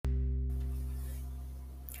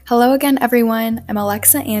Hello again, everyone. I'm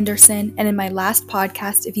Alexa Anderson, and in my last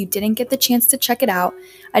podcast, if you didn't get the chance to check it out,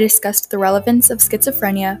 I discussed the relevance of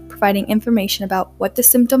schizophrenia, providing information about what the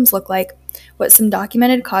symptoms look like, what some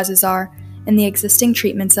documented causes are, and the existing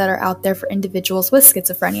treatments that are out there for individuals with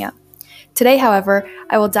schizophrenia. Today, however,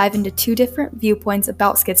 I will dive into two different viewpoints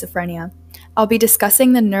about schizophrenia. I'll be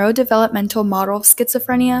discussing the neurodevelopmental model of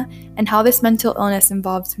schizophrenia and how this mental illness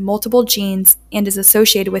involves multiple genes and is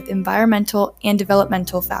associated with environmental and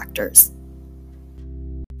developmental factors.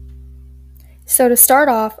 So to start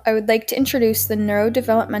off, I would like to introduce the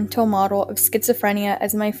neurodevelopmental model of schizophrenia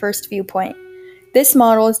as my first viewpoint. This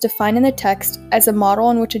model is defined in the text as a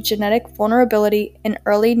model in which a genetic vulnerability in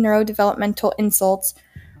early neurodevelopmental insults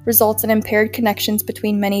results in impaired connections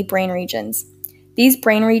between many brain regions. These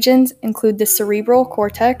brain regions include the cerebral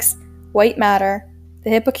cortex, white matter, the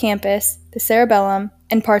hippocampus, the cerebellum,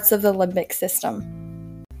 and parts of the limbic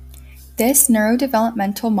system. This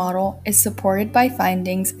neurodevelopmental model is supported by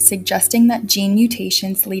findings suggesting that gene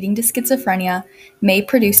mutations leading to schizophrenia may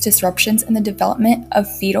produce disruptions in the development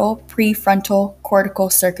of fetal prefrontal cortical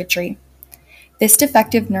circuitry. This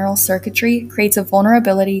defective neural circuitry creates a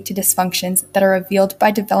vulnerability to dysfunctions that are revealed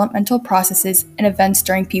by developmental processes and events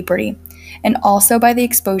during puberty, and also by the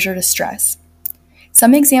exposure to stress.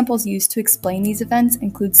 Some examples used to explain these events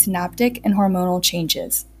include synaptic and hormonal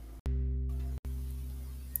changes.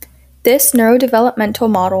 This neurodevelopmental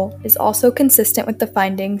model is also consistent with the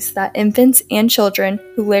findings that infants and children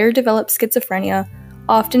who later develop schizophrenia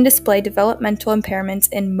often display developmental impairments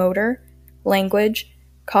in motor, language,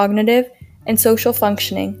 cognitive, and social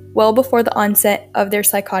functioning well before the onset of their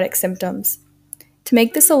psychotic symptoms. To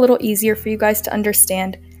make this a little easier for you guys to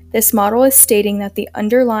understand, this model is stating that the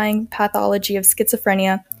underlying pathology of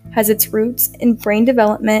schizophrenia has its roots in brain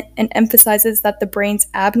development and emphasizes that the brain's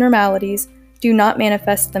abnormalities do not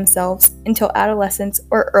manifest themselves until adolescence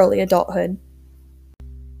or early adulthood.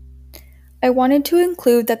 I wanted to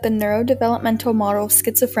include that the neurodevelopmental model of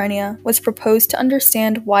schizophrenia was proposed to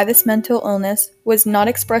understand why this mental illness was not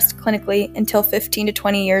expressed clinically until 15 to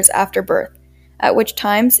 20 years after birth, at which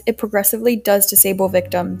times it progressively does disable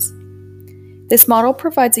victims. This model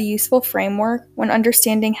provides a useful framework when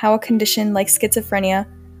understanding how a condition like schizophrenia,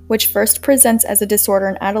 which first presents as a disorder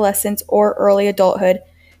in adolescence or early adulthood,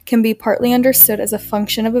 can be partly understood as a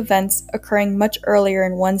function of events occurring much earlier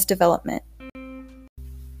in one's development.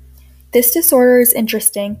 This disorder is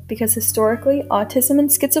interesting because historically autism and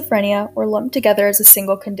schizophrenia were lumped together as a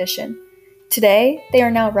single condition. Today, they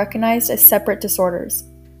are now recognized as separate disorders.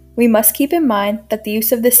 We must keep in mind that the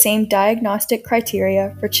use of the same diagnostic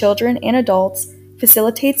criteria for children and adults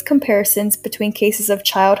facilitates comparisons between cases of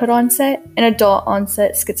childhood onset and adult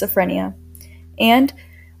onset schizophrenia, and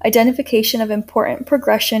identification of important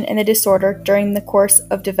progression in the disorder during the course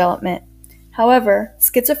of development. However,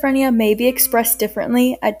 schizophrenia may be expressed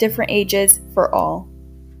differently at different ages for all.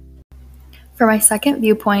 For my second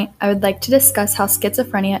viewpoint, I would like to discuss how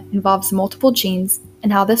schizophrenia involves multiple genes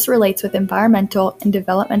and how this relates with environmental and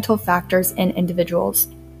developmental factors in individuals.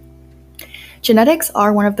 Genetics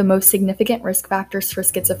are one of the most significant risk factors for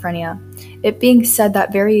schizophrenia, it being said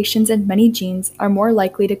that variations in many genes are more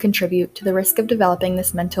likely to contribute to the risk of developing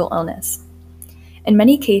this mental illness. In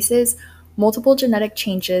many cases, multiple genetic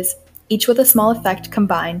changes, each with a small effect,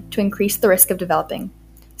 combine to increase the risk of developing.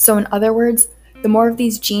 So in other words, the more of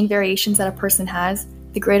these gene variations that a person has,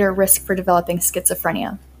 the greater risk for developing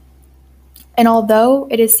schizophrenia. And although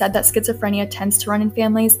it is said that schizophrenia tends to run in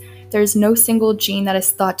families, there is no single gene that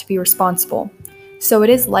is thought to be responsible. So it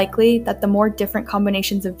is likely that the more different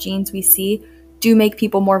combinations of genes we see do make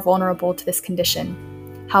people more vulnerable to this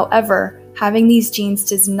condition. However, having these genes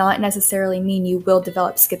does not necessarily mean you will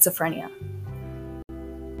develop schizophrenia.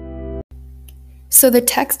 So the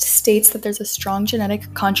text states that there's a strong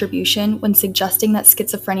genetic contribution when suggesting that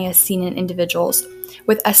schizophrenia is seen in individuals,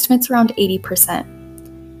 with estimates around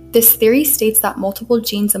 80%. This theory states that multiple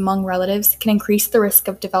genes among relatives can increase the risk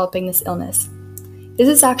of developing this illness. This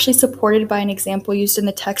is actually supported by an example used in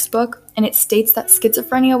the textbook, and it states that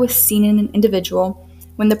schizophrenia was seen in an individual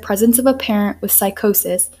when the presence of a parent with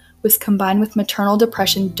psychosis was combined with maternal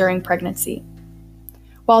depression during pregnancy.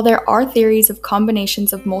 While there are theories of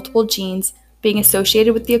combinations of multiple genes being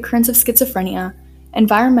associated with the occurrence of schizophrenia,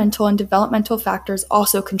 environmental and developmental factors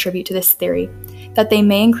also contribute to this theory, that they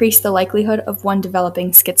may increase the likelihood of one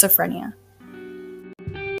developing schizophrenia.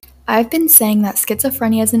 I've been saying that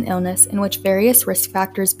schizophrenia is an illness in which various risk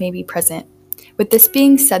factors may be present. With this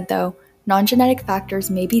being said though, non-genetic factors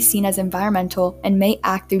may be seen as environmental and may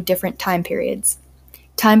act through different time periods.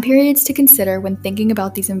 Time periods to consider when thinking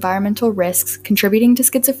about these environmental risks contributing to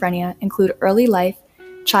schizophrenia include early life,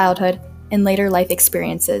 childhood, and later life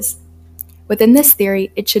experiences. Within this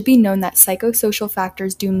theory, it should be known that psychosocial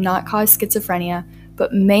factors do not cause schizophrenia,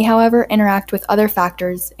 but may, however, interact with other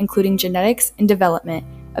factors, including genetics and development,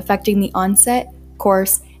 affecting the onset,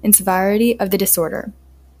 course, and severity of the disorder.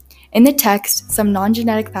 In the text, some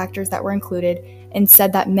non-genetic factors that were included and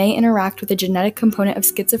said that may interact with the genetic component of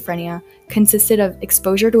schizophrenia consisted of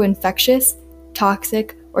exposure to infectious,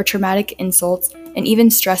 toxic, or traumatic insults, and even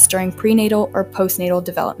stress during prenatal or postnatal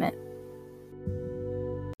development.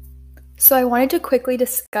 So I wanted to quickly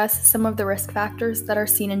discuss some of the risk factors that are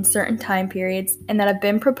seen in certain time periods and that have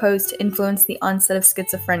been proposed to influence the onset of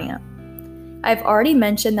schizophrenia. I've already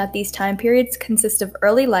mentioned that these time periods consist of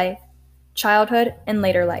early life, childhood, and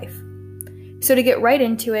later life. So to get right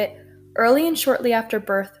into it, early and shortly after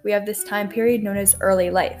birth, we have this time period known as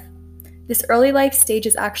early life. This early life stage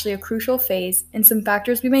is actually a crucial phase, and some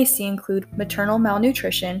factors we may see include maternal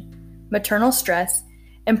malnutrition, maternal stress,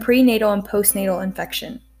 and prenatal and postnatal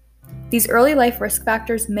infection. These early life risk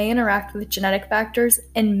factors may interact with genetic factors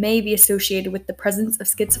and may be associated with the presence of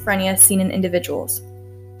schizophrenia seen in individuals.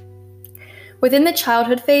 Within the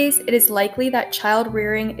childhood phase, it is likely that child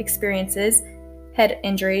rearing experiences, head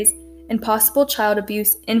injuries, and possible child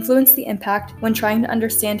abuse influence the impact when trying to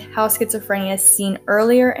understand how schizophrenia is seen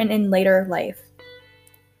earlier and in later life.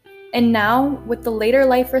 And now, with the later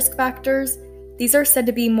life risk factors, these are said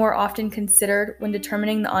to be more often considered when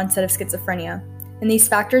determining the onset of schizophrenia, and these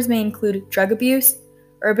factors may include drug abuse,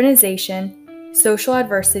 urbanization, social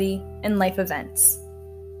adversity, and life events.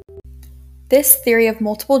 This theory of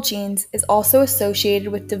multiple genes is also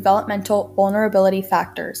associated with developmental vulnerability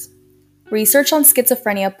factors. Research on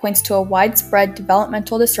schizophrenia points to a widespread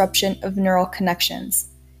developmental disruption of neural connections.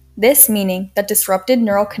 This meaning that disrupted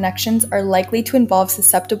neural connections are likely to involve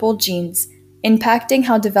susceptible genes, impacting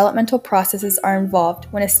how developmental processes are involved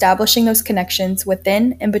when establishing those connections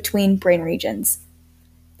within and between brain regions.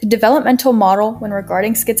 The developmental model when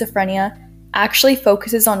regarding schizophrenia actually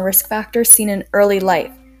focuses on risk factors seen in early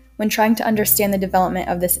life when trying to understand the development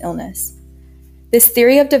of this illness. This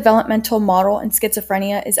theory of developmental model in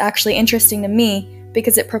schizophrenia is actually interesting to me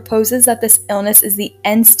because it proposes that this illness is the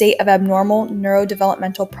end state of abnormal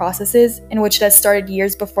neurodevelopmental processes in which it has started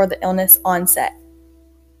years before the illness onset.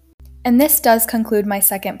 And this does conclude my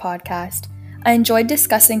second podcast. I enjoyed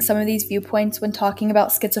discussing some of these viewpoints when talking about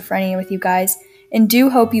schizophrenia with you guys, and do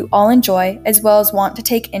hope you all enjoy as well as want to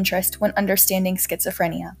take interest when understanding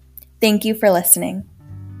schizophrenia. Thank you for listening.